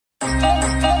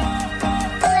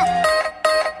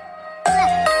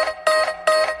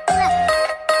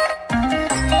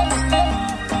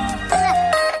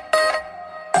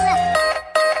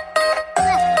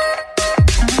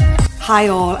Hi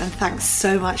all, and thanks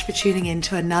so much for tuning in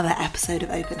to another episode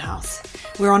of Open House.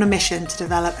 We're on a mission to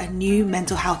develop a new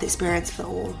mental health experience for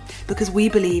all, because we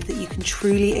believe that you can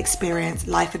truly experience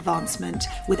life advancement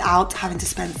without having to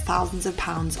spend thousands of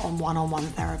pounds on one-on-one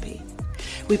therapy.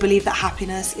 We believe that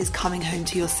happiness is coming home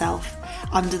to yourself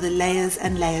under the layers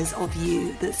and layers of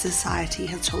you that society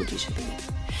has told you to be.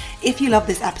 If you love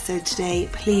this episode today,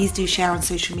 please do share on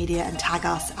social media and tag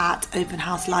us at Open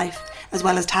House Life, as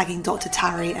well as tagging Dr.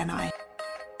 Tari and I.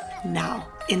 Now,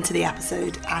 into the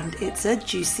episode, and it's a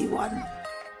juicy one.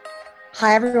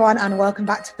 Hi everyone, and welcome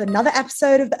back to another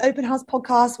episode of the Open House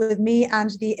podcast with me and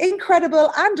the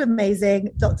incredible and amazing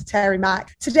Dr. Tari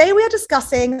Mack. Today we are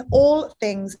discussing all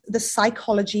things the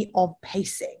psychology of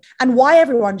pacing and why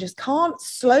everyone just can't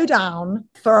slow down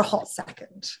for a hot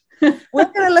second. We're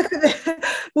going to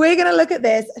look at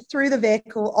this through the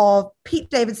vehicle of Pete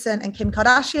Davidson and Kim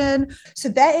Kardashian. So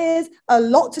there is a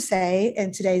lot to say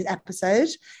in today's episode,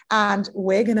 and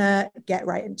we're going to get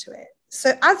right into it.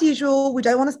 So as usual, we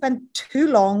don't want to spend too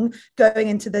long going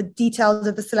into the details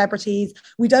of the celebrities.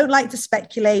 We don't like to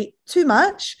speculate too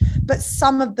much, but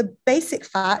some of the basic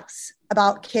facts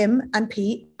about Kim and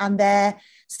Pete and their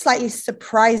slightly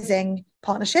surprising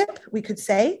partnership, we could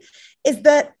say, is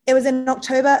that it was in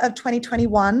October of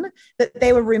 2021 that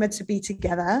they were rumored to be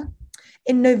together.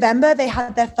 In November, they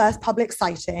had their first public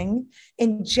sighting.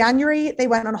 In January, they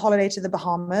went on holiday to the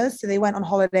Bahamas. So they went on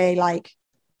holiday like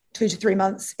 2 to 3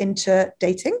 months into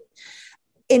dating.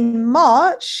 In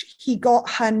March, he got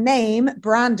her name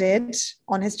branded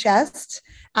on his chest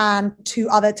and 2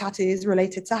 other tattoos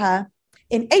related to her.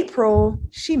 In April,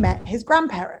 she met his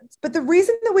grandparents. But the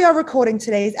reason that we are recording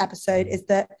today's episode is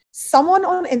that someone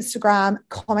on Instagram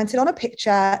commented on a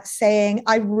picture saying,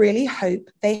 "I really hope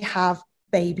they have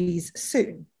babies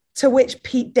soon." To which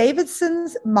Pete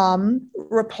Davidson's mum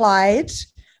replied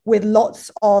with lots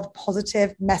of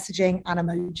positive messaging and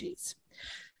emojis.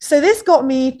 So this got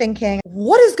me thinking,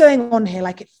 what is going on here?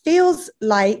 Like, it feels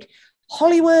like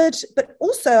Hollywood, but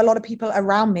also a lot of people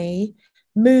around me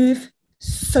move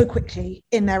so quickly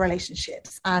in their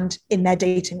relationships and in their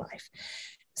dating life.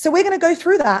 So we're going to go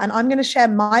through that, and I'm going to share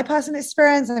my personal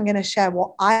experience, and I'm going to share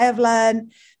what I have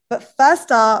learned. But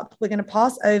first up, we're going to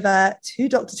pass over to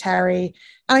Dr. Tari,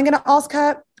 and I'm going to ask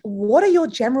her, what are your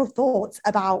general thoughts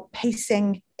about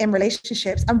pacing in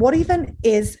relationships, and what even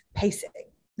is pacing?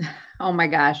 Oh my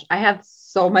gosh, I have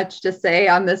so much to say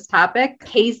on this topic.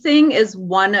 Pacing is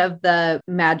one of the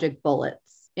magic bullets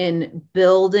in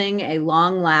building a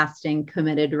long-lasting,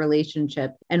 committed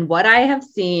relationship. And what I have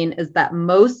seen is that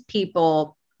most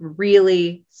people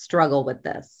really struggle with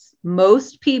this.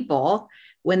 Most people,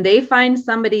 when they find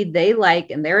somebody they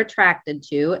like and they're attracted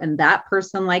to, and that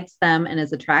person likes them and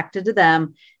is attracted to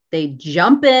them, they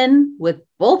jump in with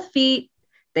both feet,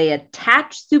 they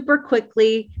attach super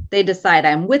quickly, they decide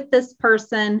I'm with this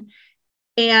person.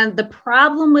 And the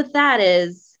problem with that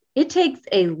is it takes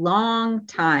a long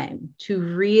time to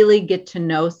really get to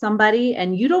know somebody,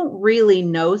 and you don't really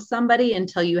know somebody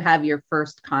until you have your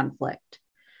first conflict.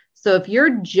 So if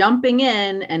you're jumping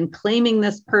in and claiming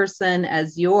this person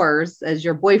as yours, as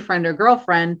your boyfriend or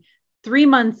girlfriend, 3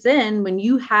 months in, when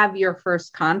you have your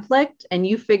first conflict and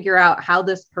you figure out how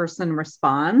this person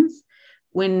responds,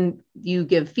 when you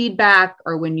give feedback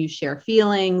or when you share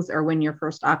feelings or when your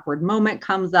first awkward moment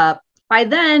comes up, by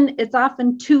then it's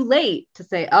often too late to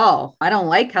say, oh, I don't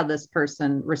like how this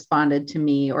person responded to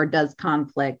me or does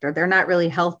conflict, or they're not really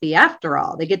healthy after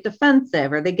all. They get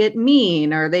defensive or they get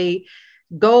mean or they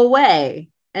go away.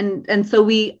 And so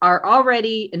we are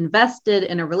already invested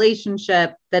in a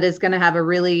relationship that is going to have a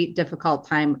really difficult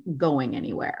time going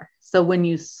anywhere. So when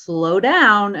you slow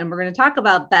down, and we're going to talk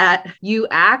about that, you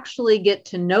actually get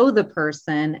to know the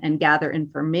person and gather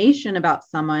information about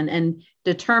someone and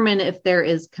determine if there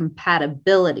is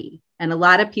compatibility. And a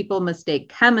lot of people mistake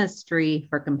chemistry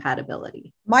for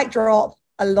compatibility. Mic drop.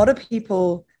 A lot of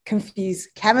people confuse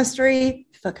chemistry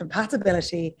for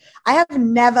compatibility. I have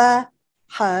never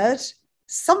heard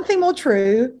something more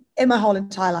true in my whole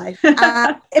entire life.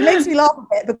 It makes me laugh a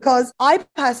bit because I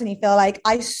personally feel like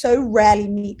I so rarely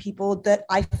meet people that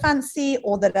I fancy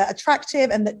or that are attractive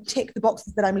and that tick the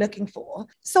boxes that I'm looking for.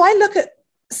 So I look at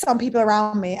some people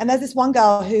around me, and there's this one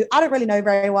girl who I don't really know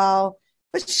very well,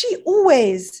 but she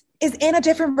always is in a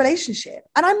different relationship.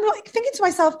 And I'm like thinking to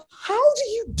myself, how do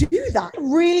you do that?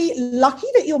 Really lucky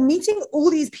that you're meeting all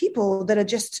these people that are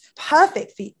just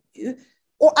perfect for you.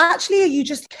 Or actually, are you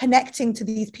just connecting to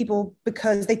these people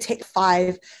because they tick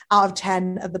 5 out of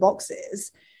 10 of the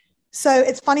boxes? So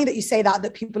it's funny that you say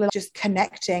that people are just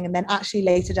connecting and then actually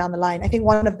later down the line. I think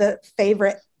one of the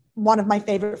favorite one of my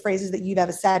favorite phrases that you've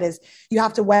ever said is you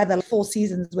have to weather 4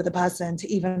 seasons with a person to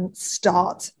even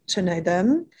start to know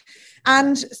them.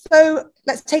 And so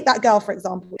let's take that girl, for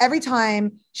example. Every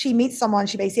time she meets someone,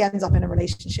 she basically ends up in a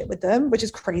relationship with them, which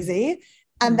is crazy.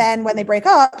 And then when they break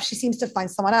up, she seems to find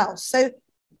someone else. So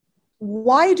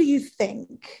why do you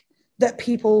think that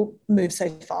people move so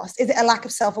fast? Is it a lack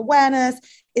of self-awareness?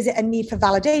 Is it a need for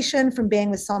validation from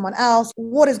being with someone else?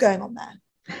 What is going on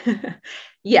there?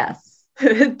 Yes.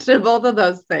 To both of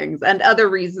those things and other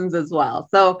reasons as well.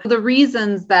 So the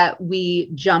reasons that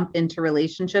we jump into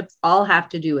relationships all have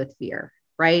to do with fear,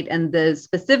 right? And the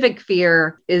specific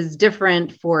fear is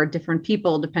different for different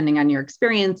people depending on your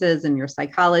experiences and your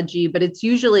psychology, but it's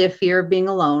usually a fear of being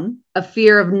alone, a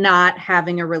fear of not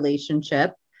having a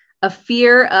relationship, a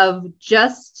fear of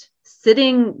just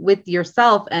sitting with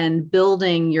yourself and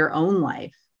building your own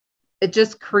life. It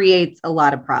just creates a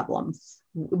lot of problems.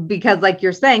 Because like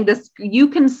you're saying, you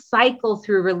can cycle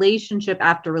through relationship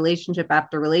after relationship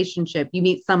after relationship. You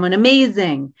meet someone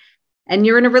amazing and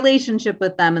you're in a relationship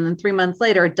with them. And then 3 months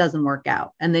later, it doesn't work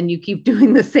out. And then you keep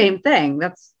doing the same thing.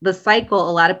 That's the cycle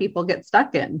a lot of people get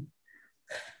stuck in.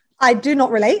 I do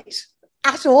not relate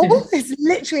at all. It's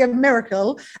literally a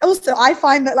miracle. Also, I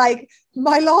find that like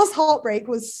my last heartbreak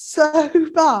was so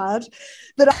bad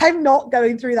that I'm not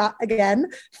going through that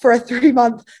again for a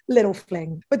 3-month little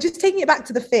fling. But just taking it back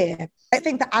to the fear, I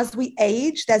think that as we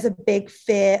age, there's a big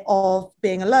fear of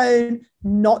being alone,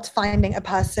 not finding a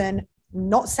person,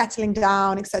 not settling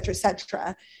down, et cetera, et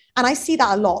cetera. And I see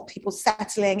that a lot, people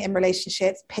settling in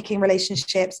relationships, picking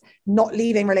relationships, not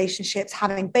leaving relationships,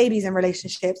 having babies in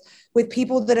relationships with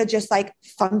people that are just like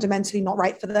fundamentally not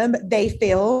right for them. But they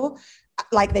feel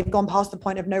like they've gone past the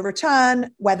point of no return,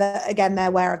 whether again, they're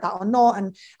aware of that or not.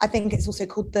 And I think it's also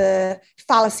called the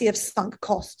fallacy of sunk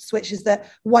costs, which is that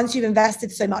once you've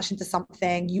invested so much into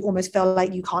something, you almost feel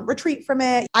like you can't retreat from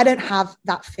it. I don't have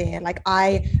that fear. Like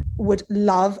I would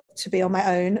love to be on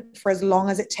my own for as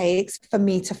long as it takes for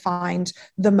me to find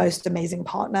the most amazing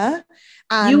partner.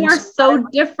 And you are so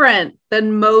different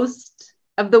than most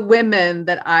of the women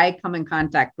that I come in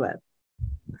contact with.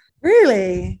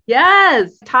 Really?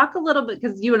 Yes. Talk a little bit,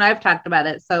 because you and I have talked about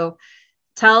it. So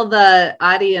tell the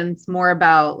audience more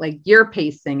about like your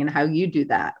pacing and how you do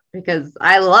that, because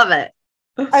I love it.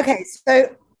 Okay.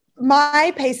 So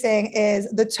my pacing is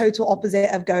the total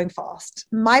opposite of going fast.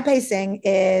 My pacing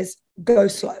is go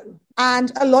slow.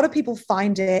 And a lot of people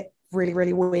find it really,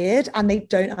 really weird and they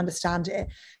don't understand it.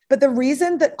 But the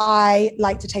reason that I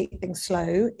like to take things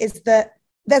slow is that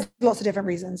there's lots of different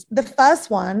reasons. The first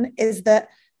one is that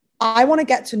I want to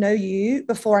get to know you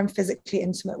before I'm physically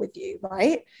intimate with you,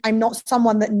 right? I'm not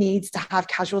someone that needs to have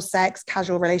casual sex,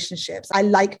 casual relationships. I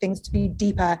like things to be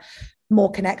deeper,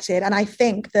 more connected. And I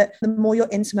think that the more you're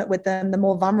intimate with them, the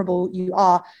more vulnerable you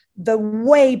are, the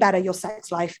way better your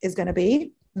sex life is going to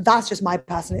be. That's just my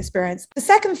personal experience. The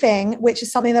second thing, which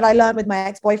is something that I learned with my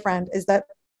ex-boyfriend, is that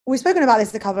we've spoken about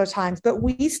this a couple of times, but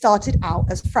we started out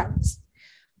as friends.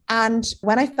 And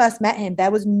when I first met him,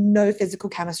 there was no physical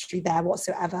chemistry there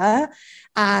whatsoever.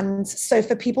 And so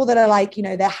for people that are like, you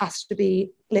know, there has to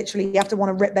be literally, you have to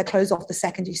want to rip their clothes off the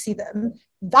second you see them.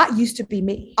 That used to be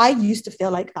me. I used to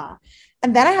feel like that.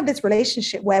 And then I had this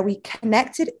relationship where we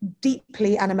connected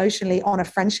deeply and emotionally on a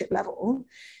friendship level.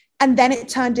 And then it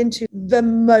turned into the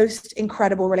most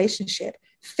incredible relationship,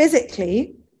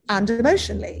 physically and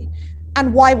emotionally.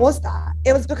 And why was that?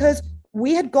 It was because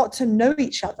we had got to know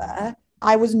each other.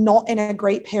 I was not in a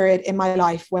great period in my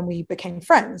life when we became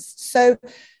friends. So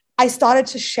I started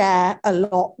to share a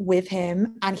lot with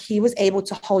him and he was able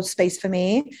to hold space for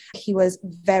me. He was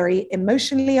very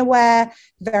emotionally aware,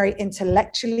 very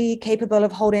intellectually capable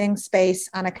of holding space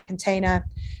and a container.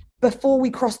 Before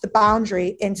we crossed the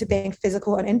boundary into being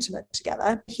physical and intimate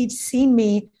together, he'd seen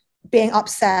me being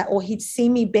upset or he'd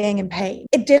seen me being in pain.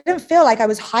 It didn't feel like I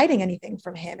was hiding anything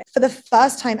from him. For the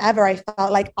first time ever, I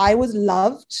felt like I was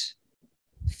loved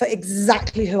for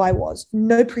exactly who I was.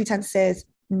 No pretenses,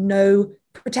 no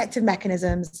protective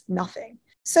mechanisms, nothing.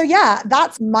 So yeah,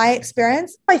 that's my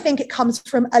experience. I think it comes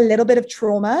from a little bit of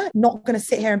trauma. Not going to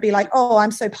sit here and be like, oh,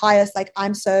 I'm so pious, like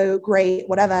I'm so great,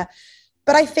 whatever.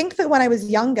 But I think that when I was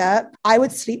younger, I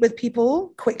would sleep with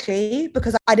people quickly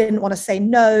because I didn't want to say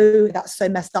no. That's so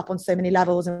messed up on so many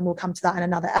levels. And we'll come to that in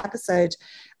another episode.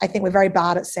 I think we're very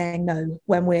bad at saying no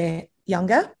when we're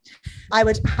younger. I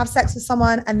would have sex with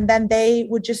someone and then they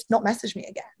would just not message me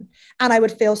again. And I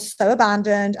would feel so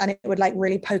abandoned and it would like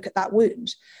really poke at that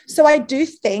wound. So I do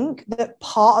think that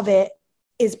part of it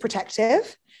is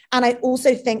protective. And I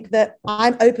also think that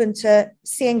I'm open to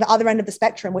seeing the other end of the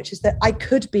spectrum, which is that I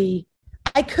could be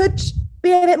a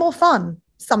bit more fun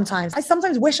sometimes. I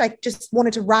sometimes wish I just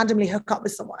wanted to randomly hook up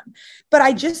with someone, but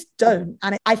I just don't.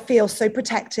 And I feel so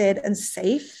protected and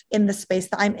safe in the space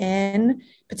that I'm in,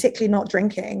 particularly not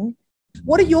drinking.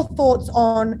 What are your thoughts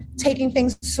on taking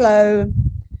things slow,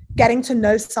 getting to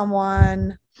know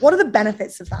someone? What are the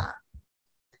benefits of that?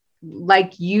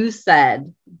 Like you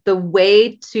said, the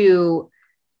way to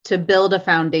build a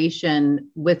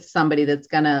foundation with somebody that's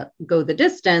going to go the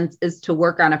distance is to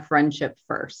work on a friendship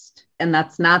first. And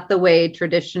that's not the way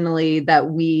traditionally that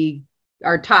we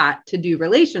are taught to do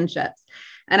relationships.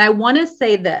 And I want to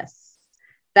say this,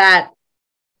 that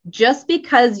just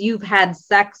because you've had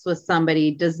sex with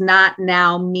somebody does not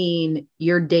now mean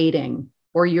you're dating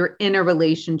or you're in a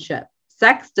relationship.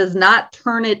 Sex does not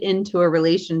turn it into a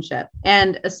relationship.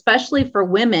 And especially for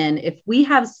women, if we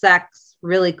have sex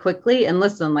really quickly, and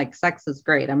listen, like sex is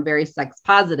great. I'm very sex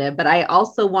positive, but I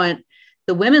also want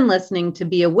the women listening to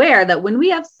be aware that when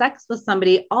we have sex with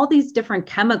somebody, all these different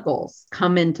chemicals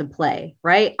come into play,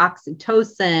 right?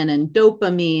 Oxytocin and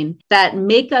dopamine that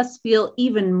make us feel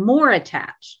even more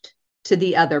attached to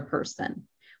the other person,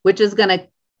 which is going to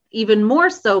even more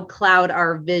so cloud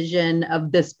our vision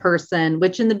of this person,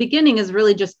 which in the beginning is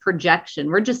really just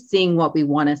projection. We're just seeing what we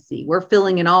want to see. We're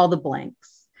filling in all the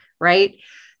blanks, right?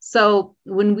 So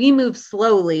when we move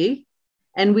slowly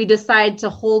and we decide to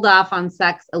hold off on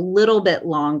sex a little bit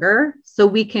longer so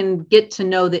we can get to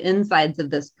know the insides of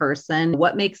this person,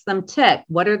 what makes them tick?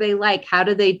 What are they like? How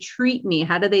do they treat me?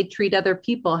 How do they treat other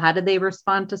people? How do they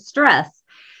respond to stress?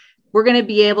 We're going to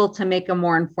be able to make a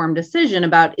more informed decision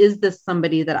about, is this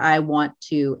somebody that I want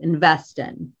to invest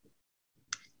in?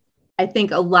 I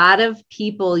think a lot of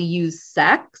people use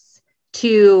sex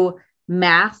to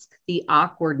mask the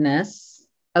awkwardness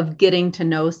of getting to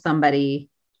know somebody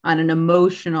on an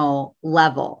emotional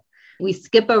level. We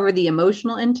skip over the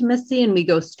emotional intimacy and we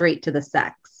go straight to the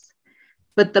sex.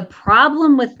 But the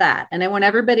problem with that, and I want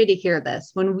everybody to hear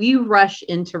this, when we rush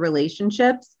into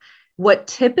relationships, what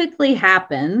typically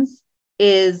happens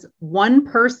is one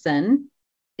person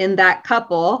in that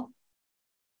couple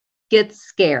gets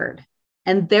scared.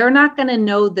 And they're not going to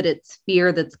know that it's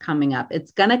fear that's coming up.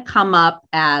 It's going to come up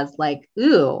as like,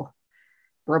 ooh,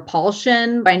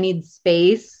 repulsion. I need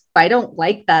space. I don't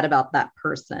like that about that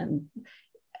person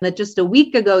that just a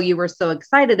week ago you were so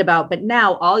excited about, but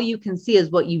now all you can see is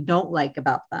what you don't like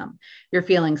about them. You're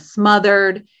feeling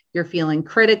smothered. You're feeling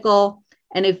critical.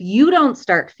 And if you don't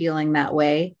start feeling that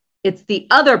way, it's the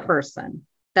other person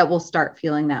that will start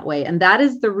feeling that way. And that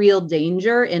is the real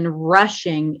danger in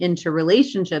rushing into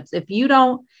relationships. If you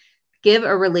don't give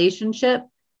a relationship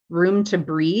room to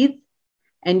breathe,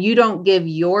 and you don't give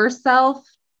yourself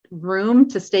room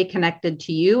to stay connected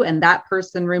to you and that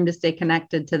person room to stay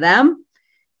connected to them,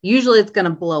 usually it's going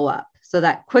to blow up. So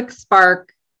that quick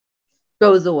spark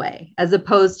goes away, as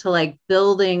opposed to like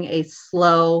building a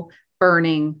slow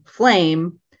burning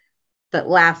flame that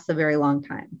lasts a very long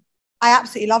time. I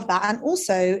absolutely love that. And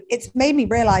also it's made me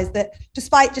realize that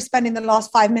despite just spending the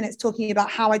last 5 minutes talking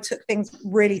about how I took things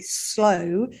really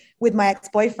slow with my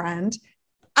ex-boyfriend,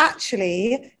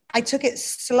 actually I took it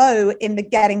slow in the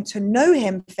getting to know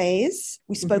him phase.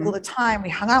 We spoke all the time. We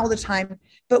hung out all the time.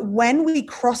 But when we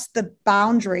crossed the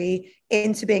boundary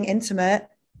into being intimate,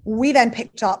 we then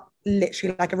picked up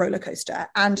literally like a roller coaster.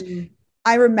 And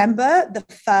I remember the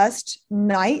first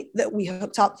night that we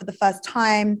hooked up for the first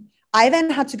time, I then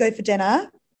had to go for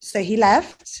dinner. So he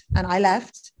left and I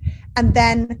left. And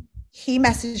then he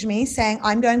messaged me saying,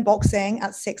 I'm going boxing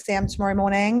at 6 a.m. tomorrow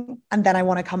morning, and then I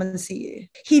want to come and see you.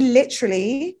 He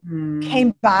literally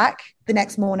came back the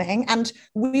next morning, and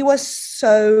we were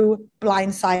so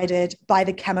blindsided by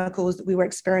the chemicals that we were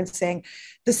experiencing.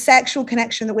 The sexual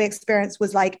connection that we experienced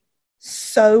was like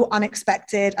so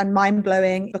unexpected and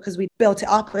mind-blowing because we built it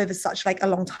up over such like a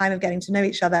long time of getting to know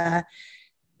each other.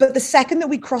 But the second that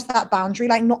we crossed that boundary,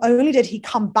 like not only did he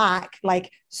come back like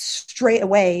straight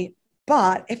away,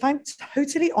 but if I'm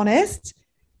totally honest,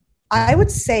 I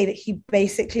would say that he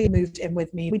basically moved in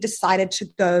with me. We decided to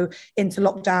go into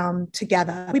lockdown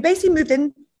together. We basically moved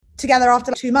in together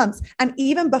after 2 months. And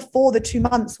even before the 2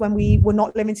 months when we were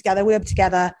not living together, we were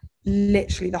together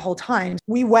literally the whole time.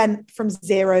 We went from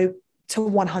 0 to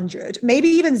 100, maybe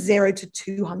even 0 to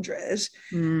 200.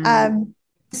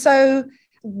 So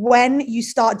when you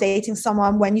start dating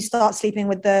someone, when you start sleeping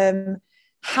with them,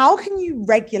 how can you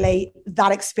regulate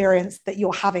that experience that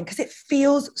you're having? Because it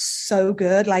feels so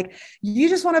good. Like you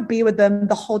just want to be with them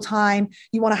the whole time.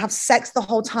 You want to have sex the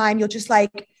whole time. You're just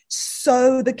like,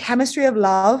 so the chemistry of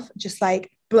love just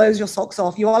like blows your socks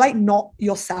off. You are like not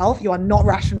yourself. You are not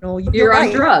rational. You're on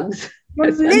drugs.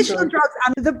 You're literally on drugs.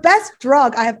 And the best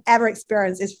drug I have ever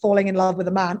experienced is falling in love with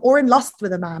a man or in lust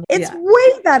with a man. It's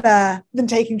way better than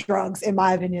taking drugs, in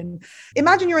my opinion.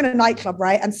 Imagine you're in a nightclub,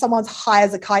 right? And someone's high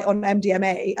as a kite on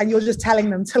MDMA and you're just telling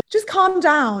them to just calm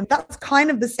down. That's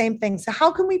kind of the same thing. So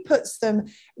how can we put some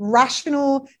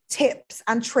rational tips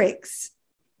and tricks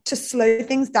to slow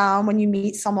things down when you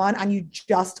meet someone and you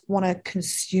just want to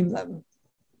consume them?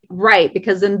 Right.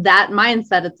 Because in that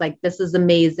mindset, it's like, this is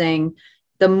amazing.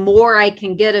 The more I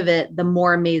can get of it, the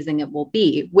more amazing it will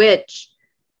be, which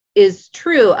is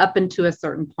true up until a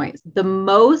certain point. The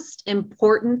most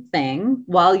important thing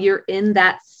while you're in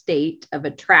that state of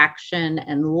attraction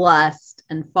and lust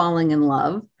and falling in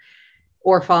love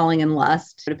or falling in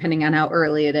lust, depending on how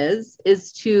early it is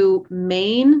to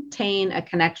maintain a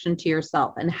connection to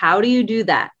yourself. And how do you do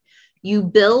that? You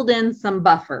build in some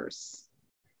buffers,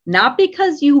 not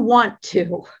because you want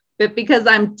to, but because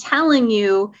I'm telling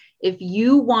you, if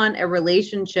you want a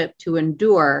relationship to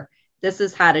endure, this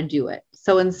is how to do it.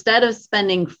 So instead of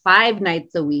spending 5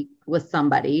 nights a week with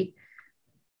somebody,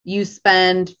 you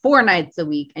spend 4 nights a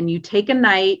week and you take a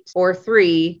night or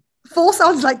 3. 4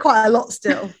 sounds like quite a lot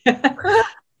still.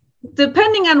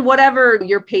 Depending on whatever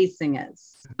your pacing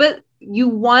is. But you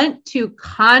want to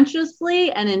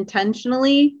consciously and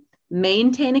intentionally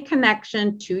maintain a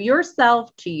connection to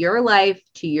yourself, to your life,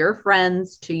 to your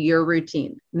friends, to your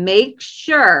routine. Make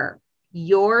sure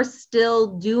you're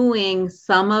still doing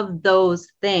some of those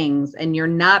things and you're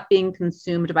not being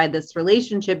consumed by this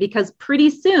relationship, because pretty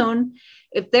soon,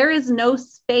 if there is no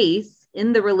space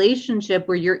in the relationship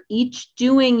where you're each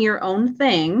doing your own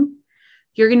thing,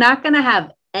 you're not going to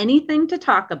have anything to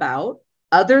talk about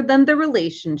other than the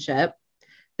relationship.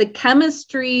 The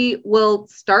chemistry will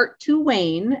start to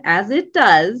wane, as it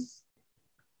does,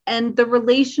 and the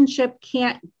relationship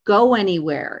can't go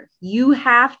anywhere. You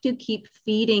have to keep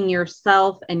feeding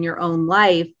yourself and your own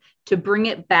life to bring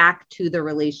it back to the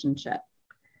relationship.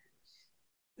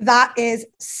 That is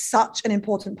such an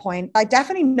important point. I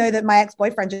definitely know that my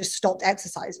ex-boyfriend just stopped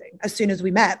exercising as soon as we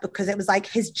met, because it was like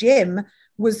his gym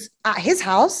was at his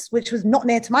house, which was not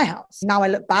near to my house. Now I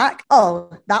look back,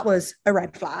 oh, that was a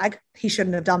red flag. He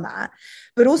shouldn't have done that.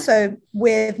 But also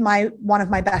with one of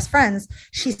my best friends,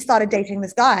 she started dating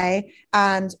this guy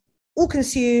and all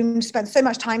consumed, spent so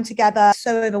much time together,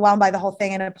 so overwhelmed by the whole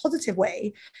thing in a positive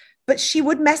way. But she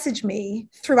would message me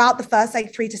throughout the first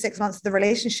 3 to 6 months of the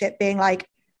relationship being like,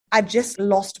 I've just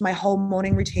lost my whole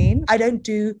morning routine. I don't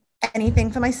do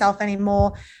anything for myself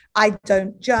anymore. I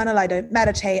don't journal, I don't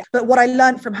meditate. But what I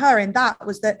learned from her in that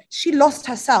was that she lost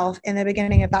herself in the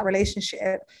beginning of that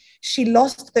relationship. She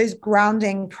lost those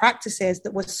grounding practices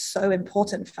that were so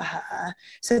important for her.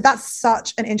 So that's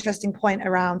such an interesting point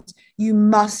around, you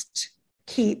must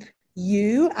keep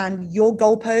you and your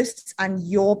goalposts and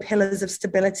your pillars of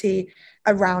stability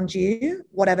around you,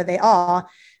 whatever they are.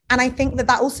 And I think that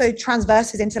also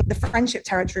transverses into the friendship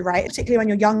territory, right? Particularly when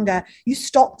you're younger, you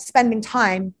stop spending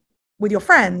time with your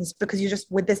friends because you're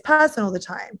just with this person all the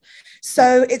time.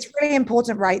 So it's really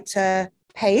important, right, to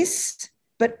pace,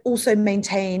 but also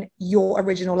maintain your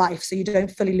original life so you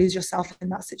don't fully lose yourself in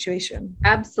that situation.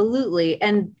 Absolutely.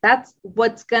 And that's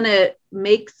what's going to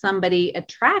make somebody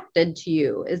attracted to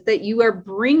you, is that you are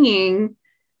bringing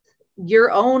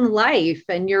your own life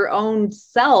and your own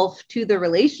self to the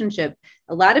relationship.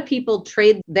 A lot of people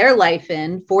trade their life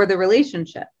in for the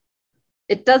relationship.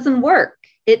 It doesn't work.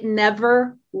 It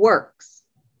never works.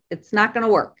 It's not going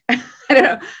to work. I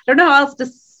don't know how else to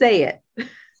say it.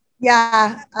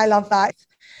 Yeah, I love that.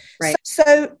 Right.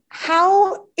 So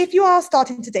how, if you are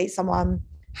starting to date someone,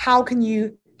 how can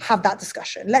you have that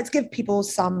discussion? Let's give people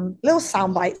some little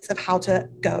sound bites of how to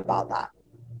go about that.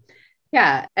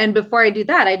 Yeah. And before I do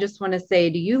that, I just want to say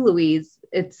to you, Louise,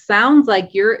 it sounds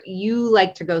like you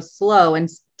like to go slow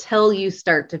until you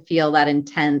start to feel that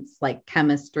intense like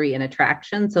chemistry and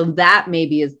attraction. So that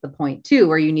maybe is the point too,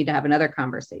 where you need to have another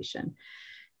conversation.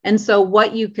 And so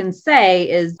what you can say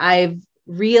is, I've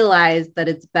realized that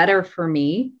it's better for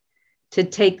me to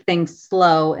take things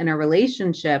slow in a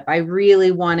relationship. I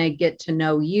really want to get to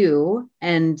know you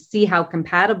and see how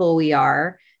compatible we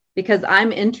are, because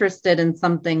I'm interested in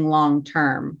something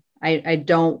long-term. I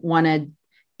don't want to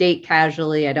date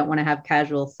casually. I don't want to have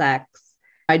casual sex.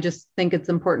 I just think it's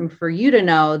important for you to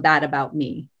know that about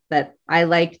me, that I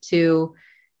like to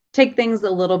take things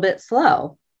a little bit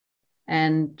slow.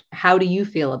 And how do you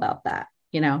feel about that?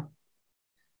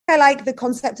 I like the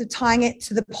concept of tying it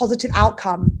to the positive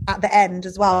outcome at the end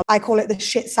as well. I call it the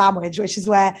shit sandwich, which is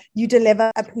where you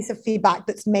deliver a piece of feedback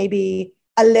that's maybe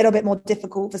a little bit more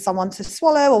difficult for someone to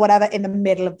swallow or whatever in the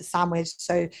middle of the sandwich.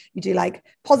 So you do like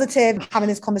positive, having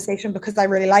this conversation because I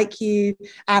really like you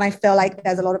and I feel like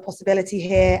there's a lot of possibility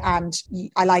here and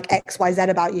I like X, Y, Z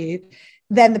about you.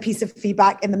 Then the piece of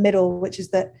feedback in the middle, which is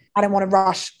that I don't want to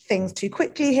rush things too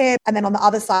quickly here. And then on the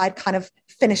other side, kind of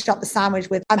finished up the sandwich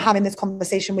with, I'm having this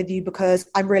conversation with you because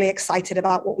I'm really excited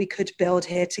about what we could build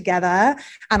here together.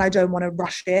 And I don't want to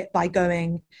rush it by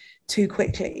going too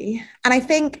quickly. And I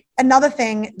think another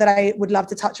thing that I would love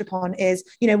to touch upon is,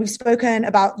 we've spoken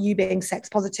about you being sex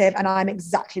positive and I'm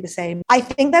exactly the same. I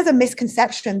think there's a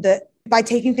misconception that by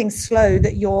taking things slow,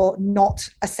 that you're not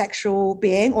a sexual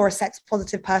being or a sex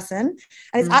positive person.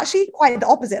 And it's actually quite the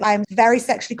opposite. I'm very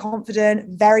sexually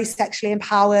confident, very sexually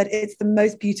empowered. It's the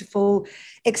most beautiful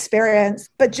experience.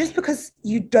 But just because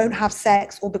you don't have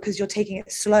sex or because you're taking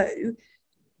it slow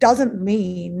doesn't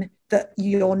mean that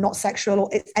you're not sexual or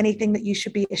it's anything that you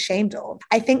should be ashamed of.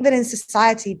 I think that in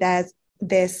society, there's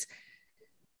this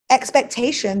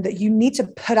expectation that you need to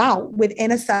put out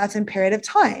within a certain period of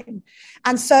time.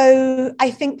 And so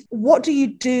I think, what do you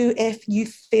do if you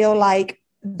feel like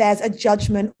there's a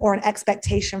judgment or an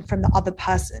expectation from the other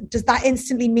person? Does that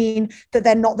instantly mean that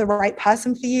they're not the right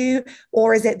person for you?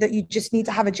 Or is it that you just need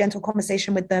to have a gentle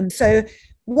conversation with them? So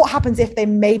what happens if they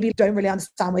maybe don't really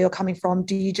understand where you're coming from?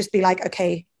 Do you just be like,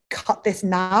 okay, cut this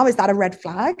now? Is that a red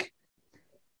flag?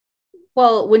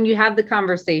 Well, when you have the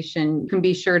conversation, you can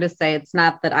be sure to say it's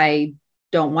not that I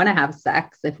don't want to have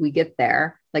sex if we get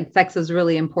there. Like, sex is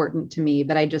really important to me,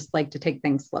 but I just like to take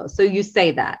things slow. So you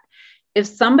say that. If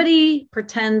somebody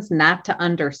pretends not to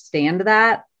understand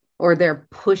that, or they're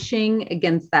pushing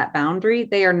against that boundary,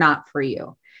 they are not for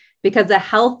you. Because a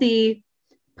healthy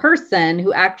person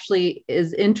who actually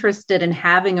is interested in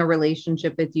having a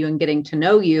relationship with you and getting to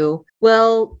know you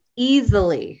will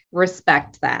easily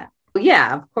respect that.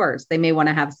 Yeah, of course, they may want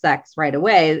to have sex right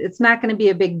away. It's not going to be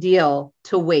a big deal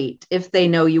to wait if they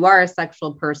know you are a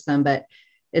sexual person, but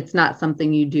it's not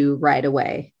something you do right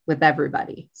away with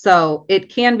everybody. So it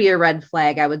can be a red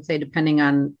flag, I would say, depending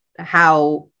on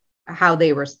how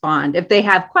they respond. If they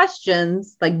have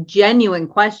questions, like genuine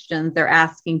questions they're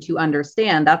asking to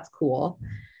understand, that's cool.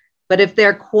 But if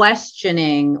they're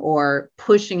questioning or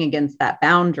pushing against that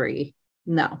boundary,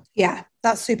 no. Yeah,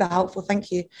 that's super helpful.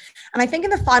 Thank you. And I think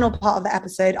in the final part of the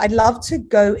episode, I'd love to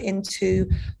go into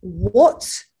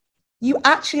what you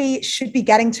actually should be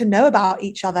getting to know about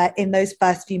each other in those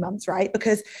first few months, right?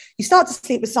 Because you start to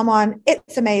sleep with someone,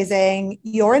 it's amazing,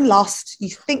 you're in lust, you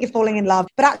think you're falling in love,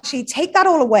 but actually take that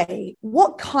all away.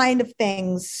 What kind of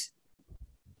things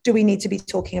do we need to be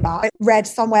talking about? I read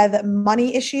somewhere that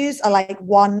money issues are like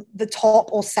the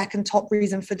top or second top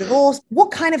reason for divorce.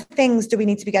 What kind of things do we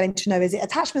need to be getting to know? Is it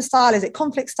attachment style? Is it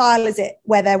conflict style? Is it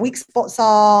where their weak spots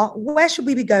are? Where should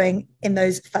we be going in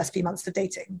those first few months of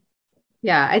dating?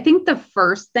 Yeah, I think the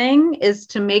first thing is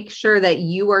to make sure that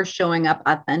you are showing up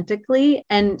authentically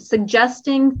and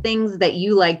suggesting things that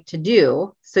you like to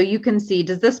do. So you can see,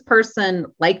 does this person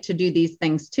like to do these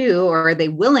things too? Or are they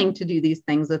willing to do these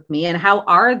things with me? And how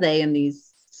are they in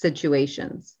these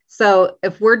situations? So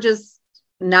if we're just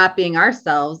not being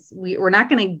ourselves, we're not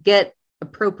going to get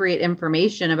appropriate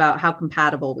information about how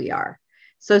compatible we are.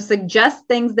 So suggest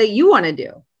things that you want to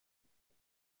do.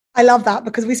 I love that,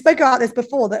 because we spoke about this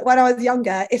before, that when I was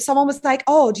younger, if someone was like,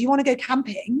 oh, do you want to go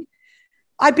camping?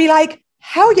 I'd be like,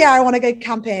 hell yeah, I want to go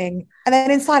camping. And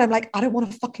then inside I'm like, I don't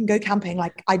want to fucking go camping.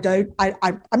 Like,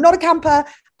 I'm not a camper.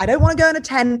 I don't want to go in a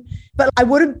tent, but I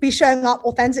wouldn't be showing up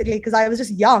authentically because I was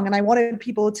just young and I wanted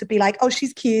people to be like, oh,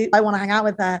 she's cute, I want to hang out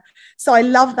with her. So I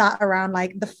love that around,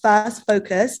 like, the first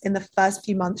focus in the first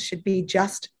few months should be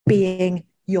just being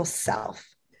yourself.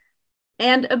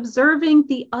 And observing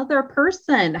the other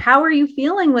person. How are you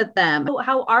feeling with them?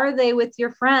 How are they with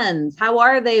your friends? How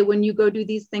are they when you go do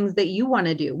these things that you want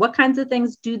to do? What kinds of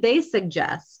things do they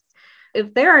suggest?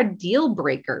 If there are deal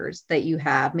breakers that you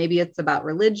have, maybe it's about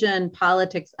religion,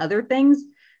 politics, other things.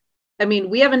 I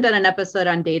mean, we haven't done an episode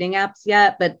on dating apps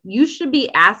yet, but you should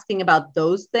be asking about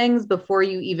those things before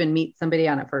you even meet somebody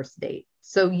on a first date.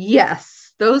 So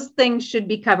yes, those things should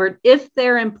be covered if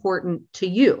they're important to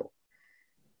you.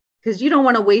 Because you don't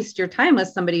want to waste your time with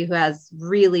somebody who has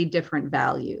really different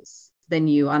values than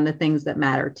you on the things that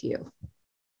matter to you.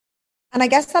 And I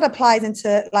guess that applies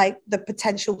into, like, the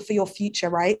potential for your future,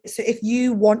 right? So if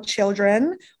you want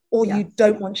children or you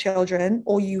don't want children,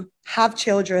 or you have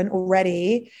children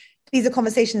already, these are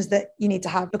conversations that you need to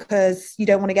have, because you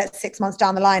don't want to get 6 months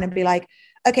down the line and be like,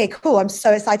 okay, cool, I'm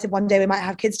so excited one day we might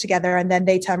have kids together. And then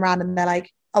they turn around and they're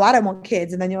like, oh, I don't want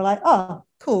kids. And then you're like, oh,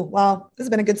 cool. Well, this has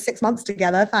been a good 6 months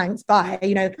together. Thanks. Bye.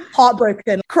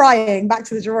 Heartbroken, crying, back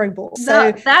to the drawing board.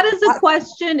 So that is a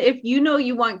question. If you know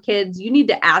you want kids, you need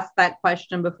to ask that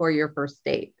question before your first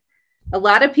date. A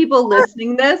lot of people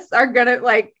listening this are going to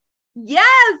like,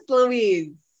 yes,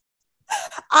 Louise.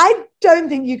 I don't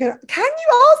think you can you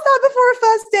ask that before a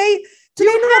first date? Do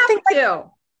you have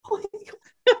to?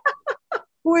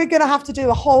 We're going to have to do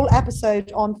a whole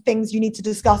episode on things you need to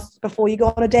discuss before you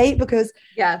go on a date, because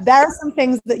there are some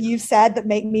things that you've said that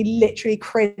make me literally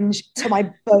cringe to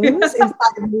my bones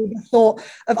inside of me, the thought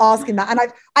of asking that. And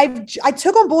I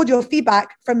took on board your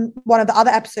feedback from one of the other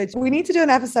episodes. We need to do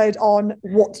an episode on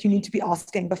what you need to be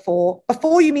asking before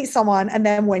you meet someone, and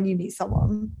then when you meet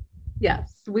someone.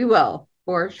 Yes, we will,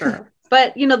 for sure.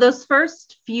 But, those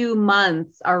first few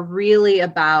months are really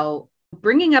about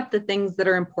bringing up the things that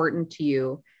are important to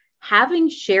you, having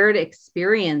shared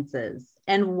experiences,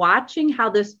 and watching how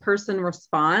this person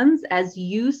responds as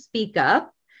you speak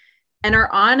up and are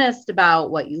honest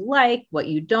about what you like, what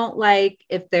you don't like,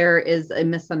 if there is a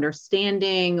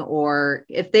misunderstanding, or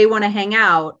if they want to hang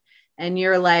out and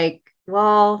you're like,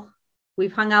 well,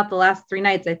 we've hung out the last 3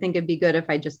 nights. I think it'd be good if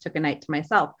I just took a night to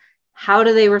myself. How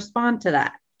do they respond to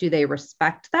that? Do they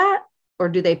respect that? Or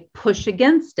do they push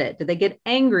against it? Do they get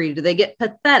angry? Do they get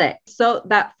pathetic? So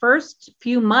that first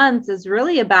few months is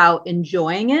really about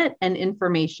enjoying it and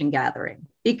information gathering,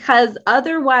 because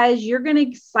otherwise you're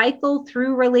going to cycle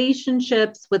through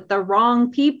relationships with the wrong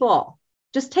people.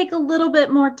 Just take a little bit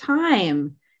more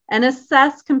time and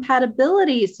assess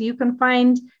compatibility so you can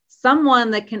find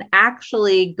someone that can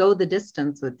actually go the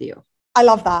distance with you. I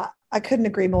love that. I couldn't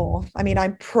agree more. I mean,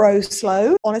 I'm pro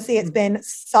slow. Honestly, it's been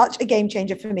such a game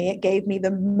changer for me. It gave me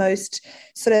the most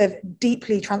sort of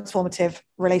deeply transformative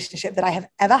relationship that I have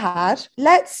ever had.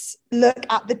 Let's look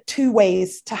at the 2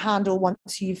 ways to handle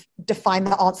once you've defined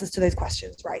the answers to those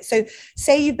questions, right? So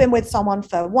say you've been with someone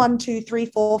for 1, 2, 3,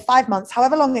 4, 5 months,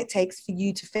 however long it takes for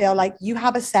you to feel like you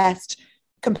have assessed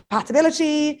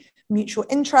compatibility, mutual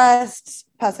interests,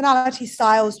 personality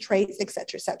styles, traits, etc.,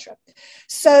 etc.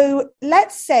 So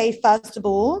let's say, first of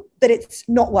all, that it's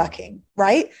not working,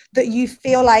 right? That you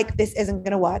feel like this isn't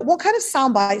going to work. What kind of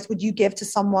sound bites would you give to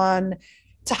someone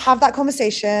to have that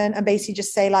conversation and basically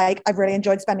just say, like, I've really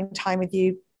enjoyed spending time with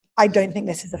you. I don't think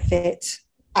this is a fit.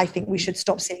 I think we should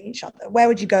stop seeing each other. Where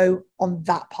would you go on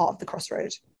that part of the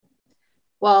crossroad?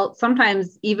 Well,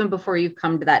 sometimes even before you've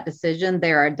come to that decision,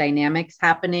 there are dynamics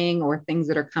happening or things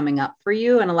that are coming up for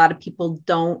you. And a lot of people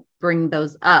don't bring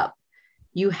those up.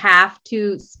 You have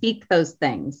to speak those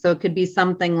things. So it could be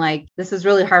something like, this is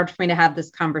really hard for me to have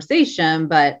this conversation,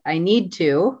 but I need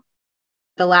to.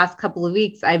 The last couple of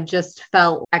weeks, I've just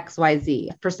felt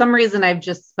XYZ. For some reason, I've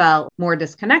just felt more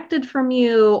disconnected from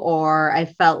you, or I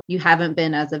felt you haven't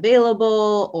been as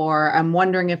available, or I'm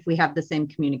wondering if we have the same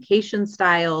communication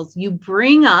styles. You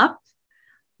bring up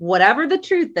whatever the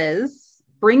truth is,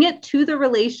 bring it to the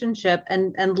relationship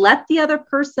and let the other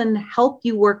person help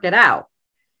you work it out.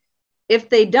 If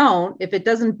they don't, if it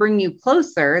doesn't bring you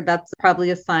closer, that's probably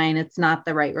a sign it's not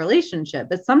the right relationship.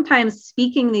 But sometimes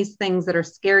speaking these things that are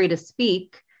scary to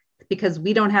speak because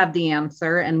we don't have the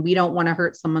answer and we don't want to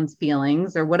hurt someone's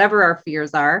feelings or whatever our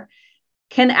fears are,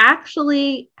 can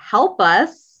actually help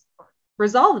us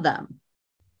resolve them.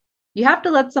 You have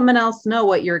to let someone else know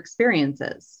what your experience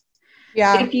is.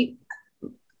 Yeah.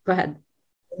 Go ahead.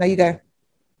 No, you go.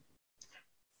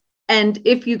 And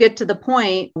if you get to the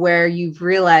point where you've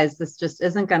realized this just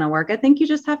isn't going to work, I think you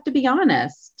just have to be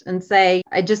honest and say,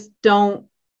 I just don't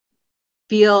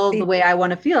feel the way I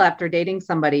want to feel after dating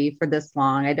somebody for this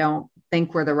long. I don't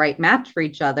think we're the right match for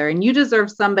each other. And you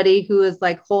deserve somebody who is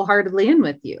like wholeheartedly in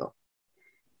with you.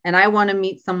 And I want to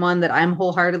meet someone that I'm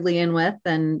wholeheartedly in with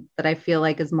and that I feel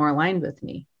like is more aligned with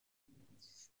me.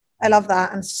 I love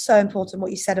that. And so important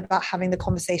what you said about having the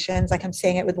conversations. Like I'm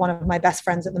seeing it with one of my best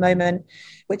friends at the moment,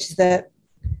 which is that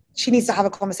she needs to have a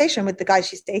conversation with the guy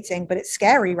she's dating, but it's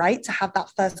scary, right? To have that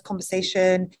first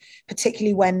conversation,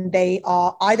 particularly when they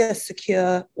are either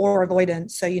secure or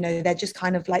avoidant. So, they're just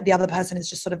kind of like the other person is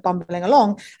just sort of bumbling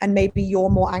along, and maybe you're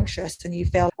more anxious and you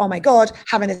feel, oh my God,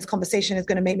 having this conversation is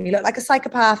going to make me look like a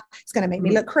psychopath. It's going to make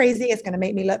me look crazy. It's going to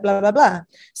make me look blah, blah, blah.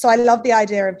 So I love the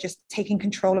idea of just taking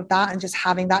control of that and just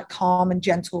having that calm and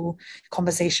gentle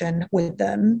conversation with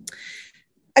them.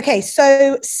 Okay.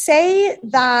 So say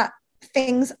that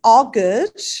things are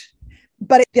good,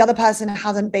 but the other person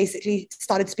hasn't basically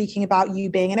started speaking about you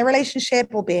being in a relationship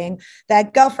or being their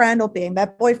girlfriend or being their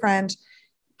boyfriend.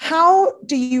 How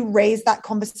do you raise that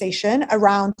conversation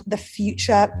around the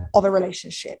future of a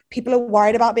relationship? People are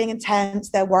worried about being intense.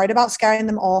 They're worried about scaring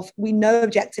them off. We know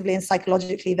objectively and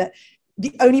psychologically that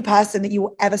the only person that you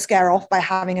will ever scare off by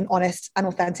having an honest and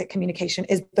authentic communication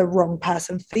is the wrong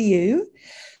person for you.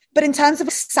 But in terms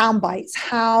of sound bites,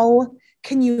 how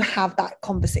can you have that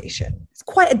conversation? It's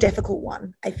quite a difficult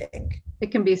one, I think.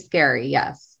 It can be scary,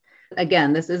 yes.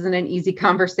 Again, this isn't an easy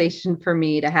conversation for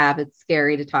me to have. It's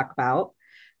scary to talk about,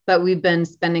 but we've been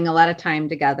spending a lot of time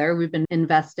together. We've been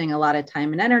investing a lot of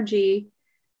time and energy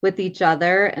with each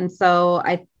other. And so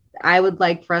I would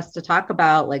like for us to talk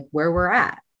about like where we're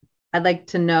at. I'd like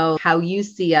to know how you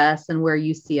see us and where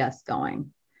you see us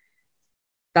going.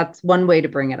 That's one way to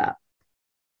bring it up.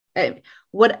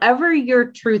 Whatever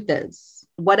your truth is,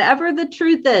 whatever the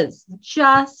truth is,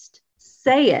 just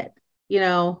say it. You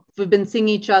know, if we've been seeing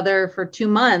each other for 2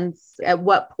 months, at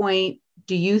what point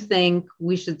do you think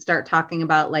we should start talking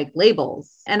about like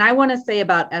labels? And I want to say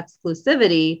about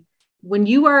exclusivity, when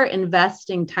you are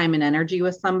investing time and energy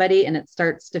with somebody and it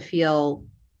starts to feel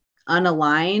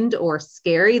unaligned or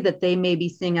scary that they may be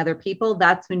seeing other people,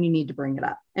 that's when you need to bring it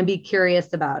up and be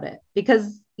curious about it,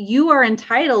 because you are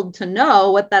entitled to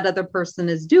know what that other person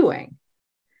is doing.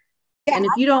 Yeah. And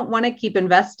if you don't want to keep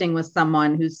investing with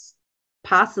someone who's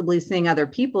possibly seeing other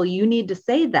people, you need to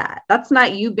say that. That's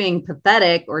not you being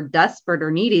pathetic or desperate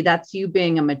or needy. That's you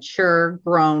being a mature,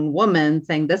 grown woman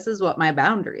saying, this is what my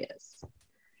boundary is.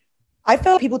 I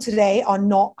feel people today are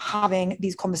not having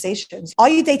these conversations. Are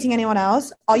you dating anyone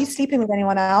else? Are you sleeping with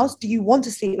anyone else? Do you want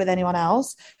to sleep with anyone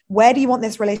else? Where do you want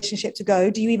this relationship to go?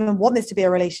 Do you even want this to be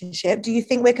a relationship? Do you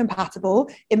think we're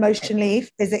compatible emotionally,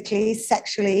 physically,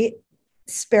 sexually,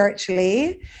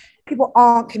 spiritually? People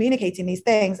aren't communicating these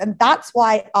things. And that's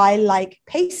why I like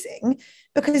pacing,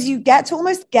 because you get to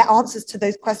almost get answers to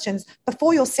those questions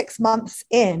before you're 6 months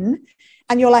in.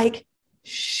 And you're like,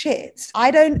 shit,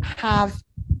 I don't have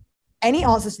any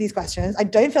answers to these questions. I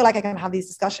don't feel like I can have these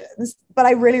discussions, but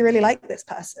I really, really like this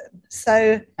person.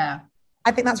 So yeah.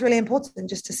 I think that's really important,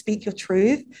 just to speak your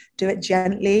truth, do it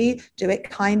gently, do it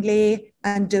kindly,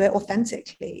 and do it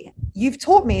authentically. You've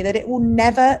taught me that it will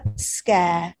never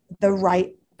scare the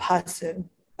right person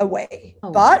away.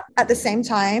 Oh. But at the same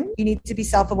time, you need to be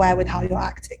self-aware with how you're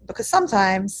acting, because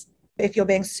sometimes if you're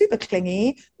being super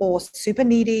clingy or super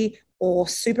needy or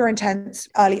super intense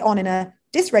early on in a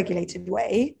dysregulated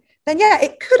way, then yeah,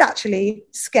 it could actually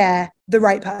scare the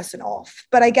right person off.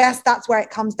 But I guess that's where it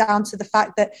comes down to the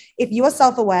fact that if you are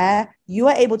self-aware, you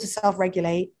are able to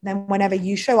self-regulate, then whenever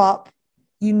you show up,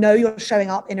 you know you're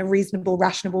showing up in a reasonable,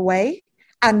 rational way,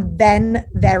 and then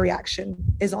their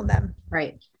reaction is on them.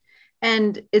 Right.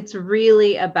 And it's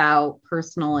really about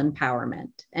personal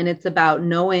empowerment. And it's about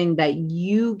knowing that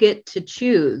you get to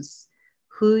choose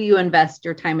who you invest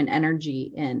your time and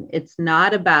energy in. It's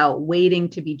not about waiting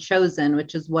to be chosen,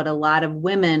 which is what a lot of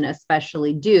women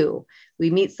especially do.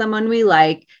 We meet someone we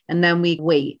like, and then we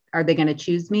wait. Are they going to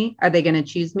choose me? Are they going to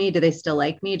choose me? Do they still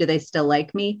like me? Do they still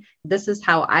like me? This is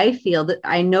how I feel. That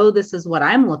I know this is what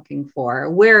I'm looking for.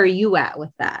 Where are you at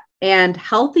with that? And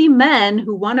healthy men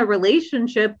who want a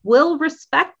relationship will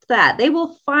respect that. They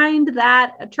will find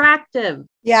that attractive.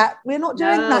 Yeah, we're not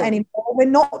doing that anymore. We're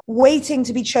not waiting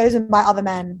to be chosen by other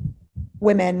men,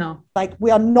 women. No. Like we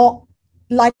are not,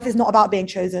 life is not about being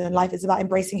chosen. Life is about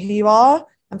embracing who you are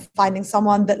and finding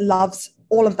someone that loves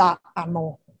all of that and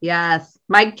more. Yes.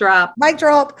 Mic drop. Mic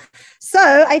drop. So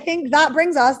I think that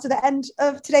brings us to the end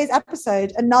of today's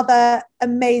episode. Another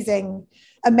amazing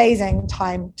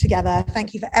time together.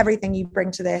 Thank you for everything you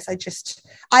bring to this.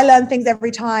 I learn things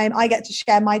every time. I get to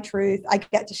share my truth. I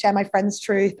get to share my friend's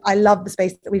truth. I love the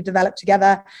space that we've developed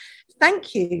together.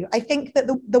 Thank you. I think that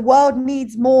the world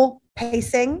needs more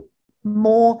pacing,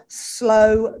 more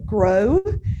slow grow.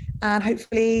 And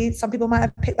hopefully some people might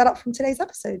have picked that up from today's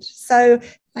episode. So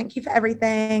thank you for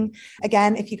everything.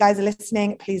 Again, if you guys are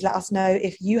listening, please let us know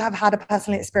if you have had a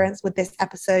personal experience with this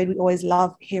episode. We always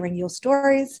love hearing your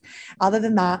stories. Other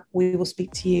than that, we will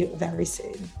speak to you very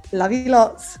soon. Love you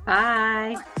lots.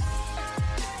 Bye.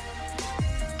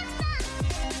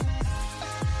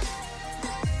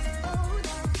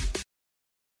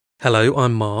 Hello,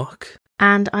 I'm Mark.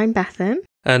 And I'm Bethan.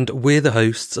 And we're the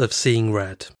hosts of Seeing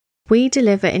Red. We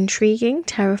deliver intriguing,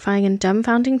 terrifying and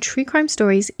dumbfounding true crime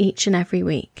stories each and every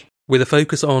week. With a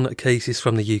focus on cases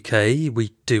from the UK,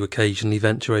 we do occasionally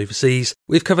venture overseas.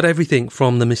 We've covered everything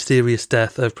from the mysterious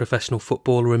death of professional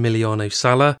footballer Emiliano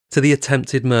Sala to the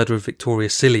attempted murder of Victoria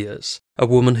Cilliers, a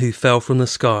woman who fell from the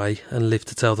sky and lived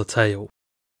to tell the tale.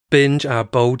 Binge our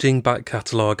bulging back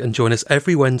catalogue and join us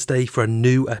every Wednesday for a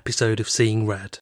new episode of Seeing Red.